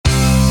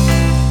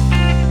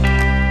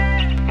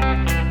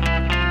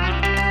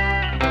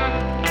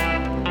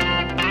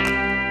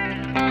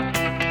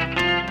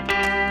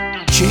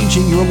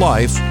changing your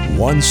life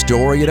one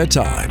story at a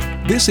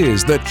time. This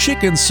is the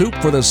Chicken Soup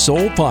for the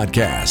Soul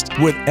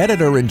podcast with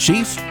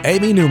Editor-in-Chief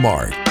Amy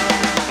Newmark.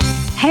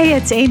 Hey,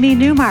 it's Amy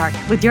Newmark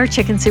with your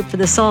Chicken Soup for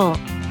the Soul.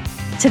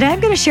 Today I'm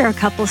going to share a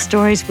couple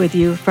stories with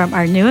you from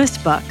our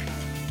newest book,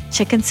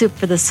 Chicken Soup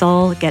for the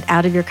Soul, Get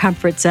Out of Your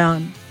Comfort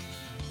Zone.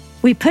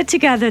 We put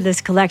together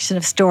this collection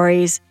of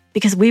stories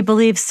because we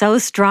believe so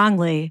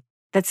strongly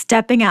that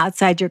stepping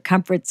outside your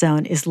comfort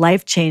zone is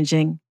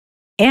life-changing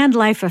and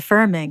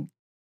life-affirming.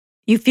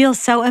 You feel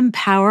so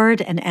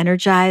empowered and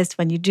energized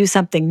when you do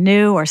something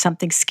new or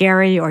something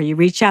scary, or you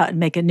reach out and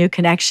make a new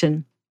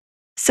connection.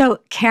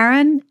 So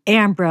Karen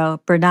Ambro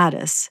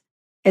Bernardis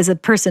is a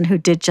person who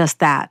did just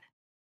that.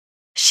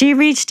 She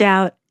reached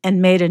out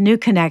and made a new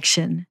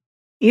connection,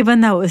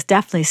 even though it was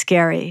definitely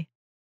scary.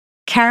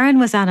 Karen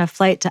was on a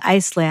flight to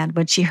Iceland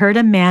when she heard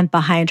a man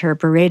behind her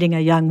berating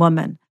a young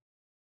woman.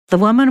 The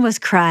woman was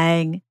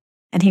crying,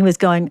 and he was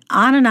going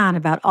on and on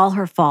about all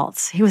her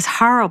faults. He was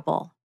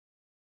horrible.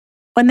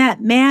 When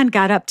that man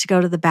got up to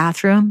go to the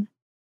bathroom,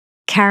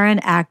 Karen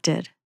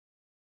acted.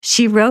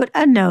 She wrote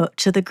a note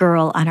to the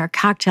girl on her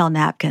cocktail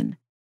napkin,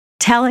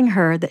 telling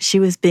her that she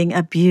was being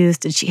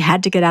abused and she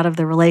had to get out of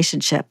the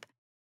relationship.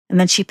 And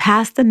then she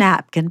passed the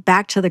napkin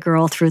back to the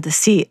girl through the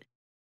seat.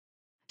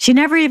 She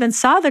never even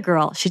saw the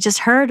girl. She just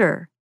heard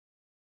her.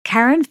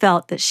 Karen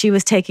felt that she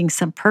was taking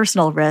some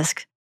personal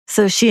risk,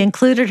 so she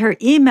included her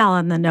email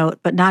in the note,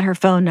 but not her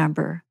phone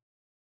number.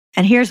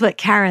 And here's what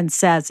Karen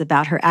says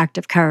about her act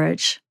of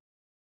courage.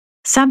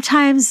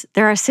 Sometimes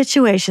there are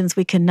situations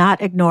we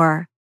cannot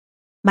ignore.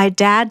 My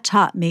dad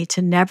taught me to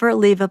never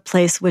leave a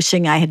place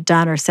wishing I had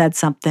done or said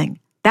something.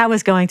 That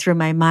was going through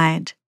my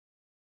mind.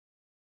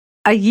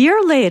 A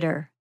year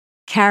later,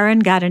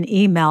 Karen got an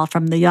email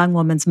from the young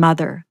woman's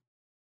mother.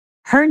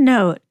 Her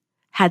note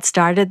had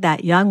started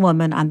that young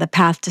woman on the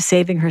path to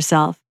saving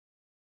herself.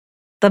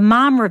 The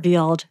mom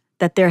revealed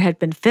that there had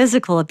been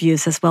physical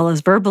abuse as well as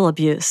verbal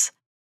abuse.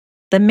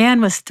 The man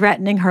was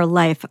threatening her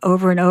life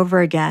over and over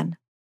again.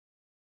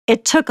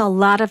 It took a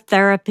lot of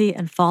therapy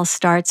and false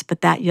starts,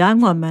 but that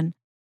young woman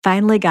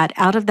finally got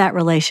out of that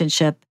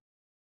relationship,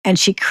 and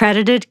she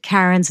credited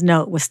Karen's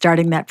note with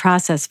starting that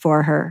process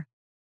for her.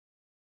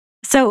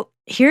 So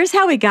here's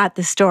how we got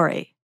the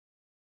story.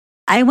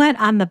 I went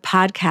on the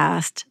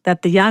podcast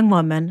that the young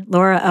woman,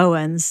 Laura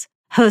Owens,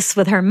 hosts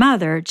with her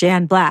mother,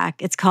 Jan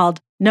Black. It's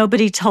called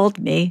Nobody Told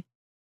Me,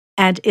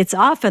 and it's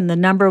often the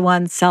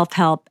 #1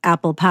 self-help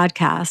Apple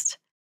podcast.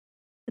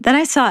 Then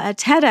I saw a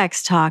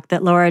TEDx talk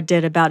that Laura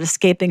did about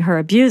escaping her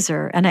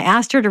abuser, and I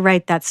asked her to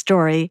write that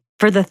story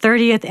for the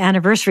 30th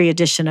anniversary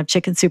edition of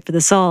Chicken Soup for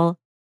the Soul.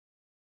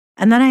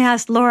 And then I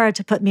asked Laura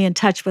to put me in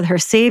touch with her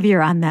savior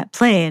on that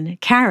plane,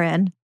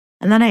 Karen,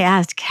 and then I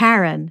asked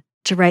Karen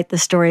to write the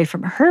story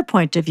from her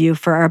point of view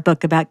for our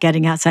book about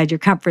getting outside your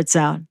comfort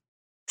zone.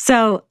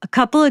 So a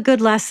couple of good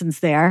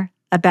lessons there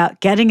about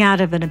getting out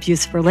of an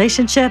abusive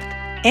relationship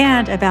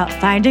and about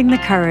finding the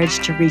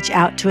courage to reach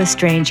out to a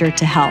stranger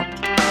to help.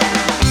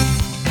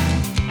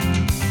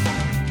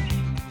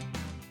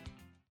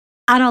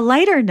 On a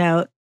lighter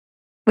note,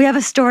 we have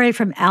a story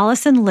from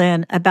Allison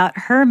Lynn about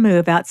her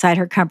move outside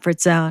her comfort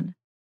zone.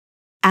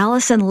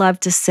 Allison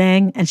loved to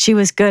sing, and she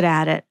was good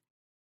at it.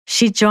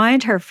 She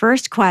joined her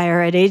first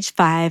choir at age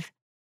 5,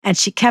 and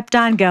she kept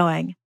on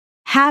going,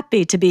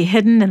 happy to be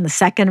hidden in the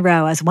second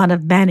row as one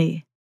of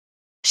many.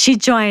 She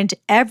joined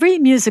every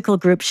musical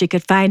group she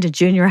could find in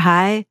junior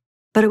high,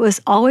 but it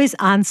was always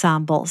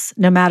ensembles,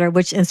 no matter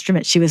which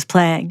instrument she was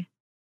playing.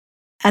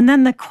 And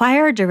then the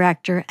choir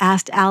director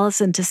asked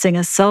Allison to sing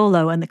a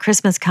solo in the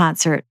Christmas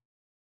concert.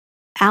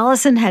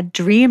 Allison had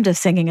dreamed of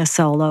singing a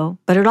solo,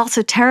 but it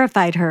also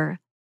terrified her.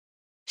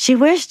 She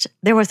wished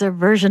there was a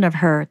version of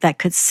her that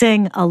could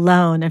sing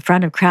alone in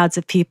front of crowds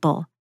of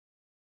people.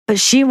 But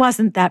she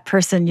wasn't that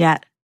person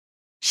yet.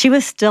 She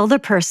was still the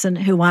person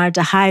who wanted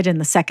to hide in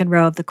the second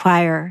row of the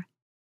choir.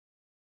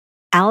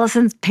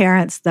 Allison's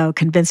parents, though,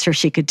 convinced her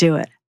she could do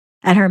it,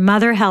 and her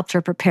mother helped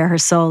her prepare her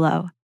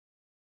solo.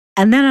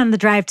 And then on the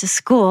drive to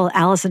school,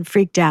 Allison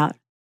freaked out.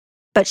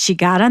 But she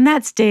got on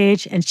that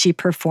stage and she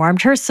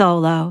performed her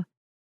solo.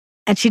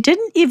 And she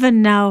didn't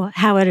even know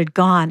how it had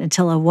gone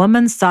until a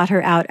woman sought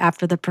her out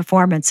after the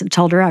performance and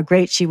told her how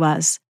great she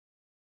was.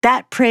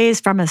 That praise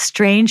from a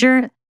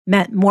stranger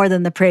meant more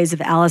than the praise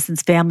of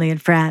Allison's family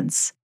and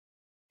friends.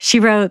 She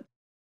wrote,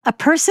 "A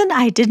person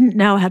I didn't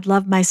know had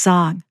loved my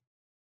song.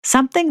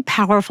 Something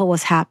powerful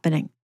was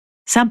happening.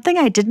 Something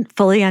I didn't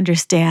fully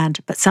understand,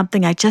 but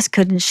something I just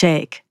couldn't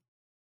shake."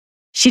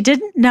 She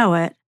didn't know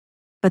it,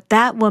 but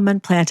that woman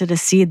planted a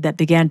seed that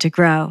began to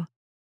grow.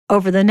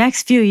 Over the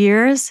next few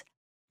years,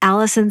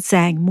 Allison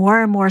sang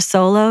more and more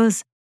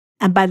solos,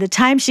 and by the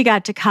time she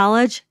got to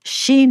college,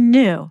 she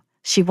knew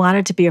she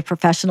wanted to be a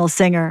professional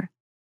singer.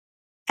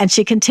 And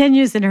she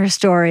continues in her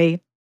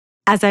story,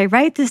 "As I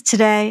write this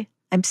today,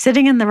 I'm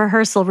sitting in the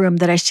rehearsal room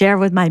that I share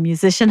with my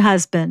musician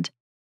husband.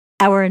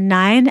 Our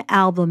 9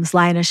 albums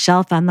line a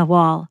shelf on the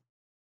wall.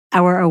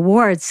 Our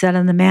awards set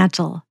on the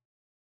mantle.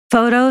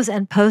 Photos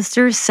and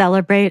posters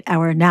celebrate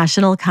our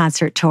national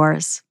concert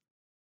tours."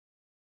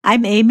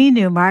 I'm Amy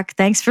Newmark.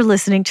 Thanks for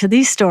listening to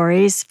these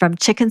stories from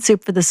Chicken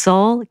Soup for the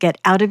Soul. Get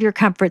out of your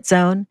comfort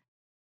zone.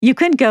 You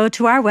can go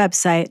to our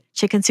website,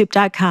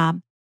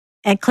 chickensoup.com,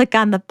 and click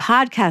on the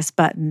podcast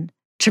button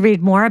to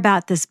read more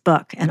about this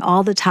book and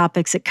all the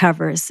topics it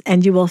covers.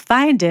 And you will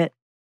find it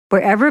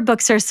wherever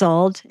books are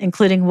sold,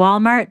 including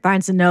Walmart,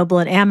 Barnes & Noble,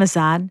 and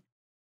Amazon.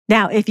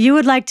 Now, if you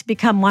would like to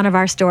become one of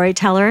our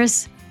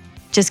storytellers,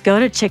 just go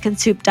to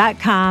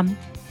chickensoup.com,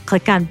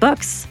 click on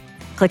books,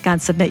 click on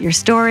submit your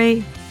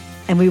story,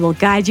 and we will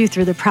guide you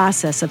through the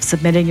process of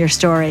submitting your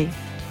story.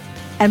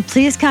 And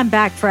please come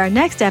back for our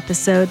next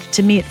episode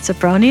to meet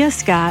Sophronia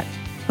Scott,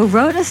 who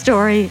wrote a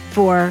story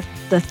for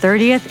the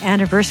 30th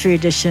anniversary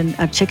edition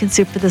of Chicken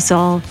Soup for the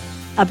Soul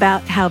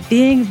about how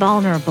being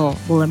vulnerable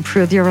will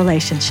improve your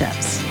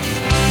relationships.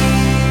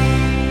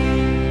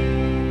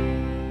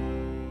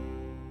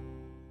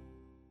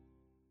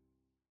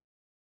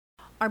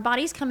 Our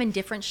bodies come in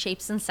different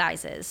shapes and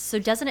sizes, so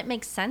doesn't it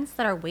make sense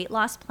that our weight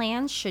loss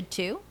plans should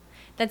too?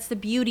 That's the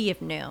beauty of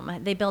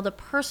Noom. They build a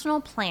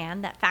personal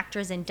plan that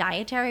factors in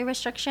dietary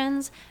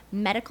restrictions,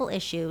 medical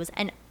issues,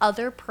 and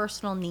other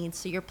personal needs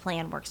so your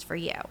plan works for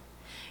you.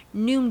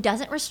 Noom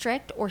doesn't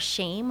restrict or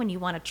shame when you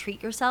want to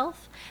treat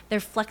yourself. Their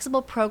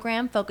flexible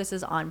program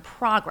focuses on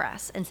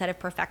progress instead of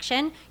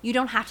perfection. You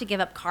don't have to give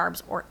up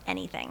carbs or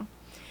anything.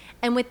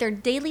 And with their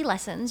daily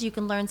lessons, you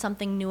can learn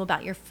something new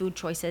about your food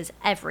choices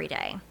every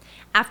day.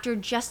 After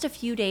just a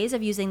few days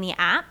of using the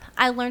app,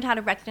 I learned how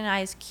to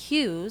recognize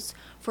cues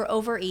for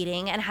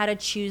overeating and how to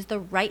choose the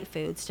right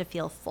foods to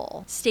feel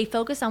full. Stay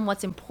focused on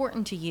what's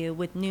important to you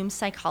with Noom's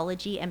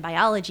psychology and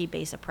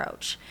biology-based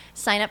approach.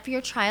 Sign up for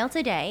your trial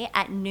today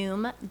at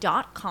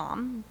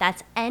Noom.com.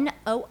 That's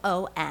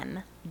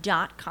Noom.com.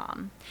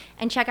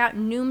 And check out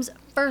Noom's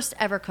first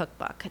ever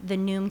cookbook, The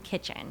Noom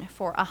Kitchen,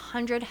 for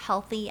 100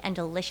 healthy and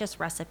delicious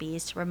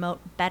recipes to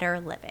promote better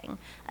living.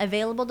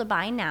 Available to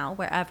buy now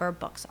wherever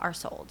books are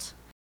sold.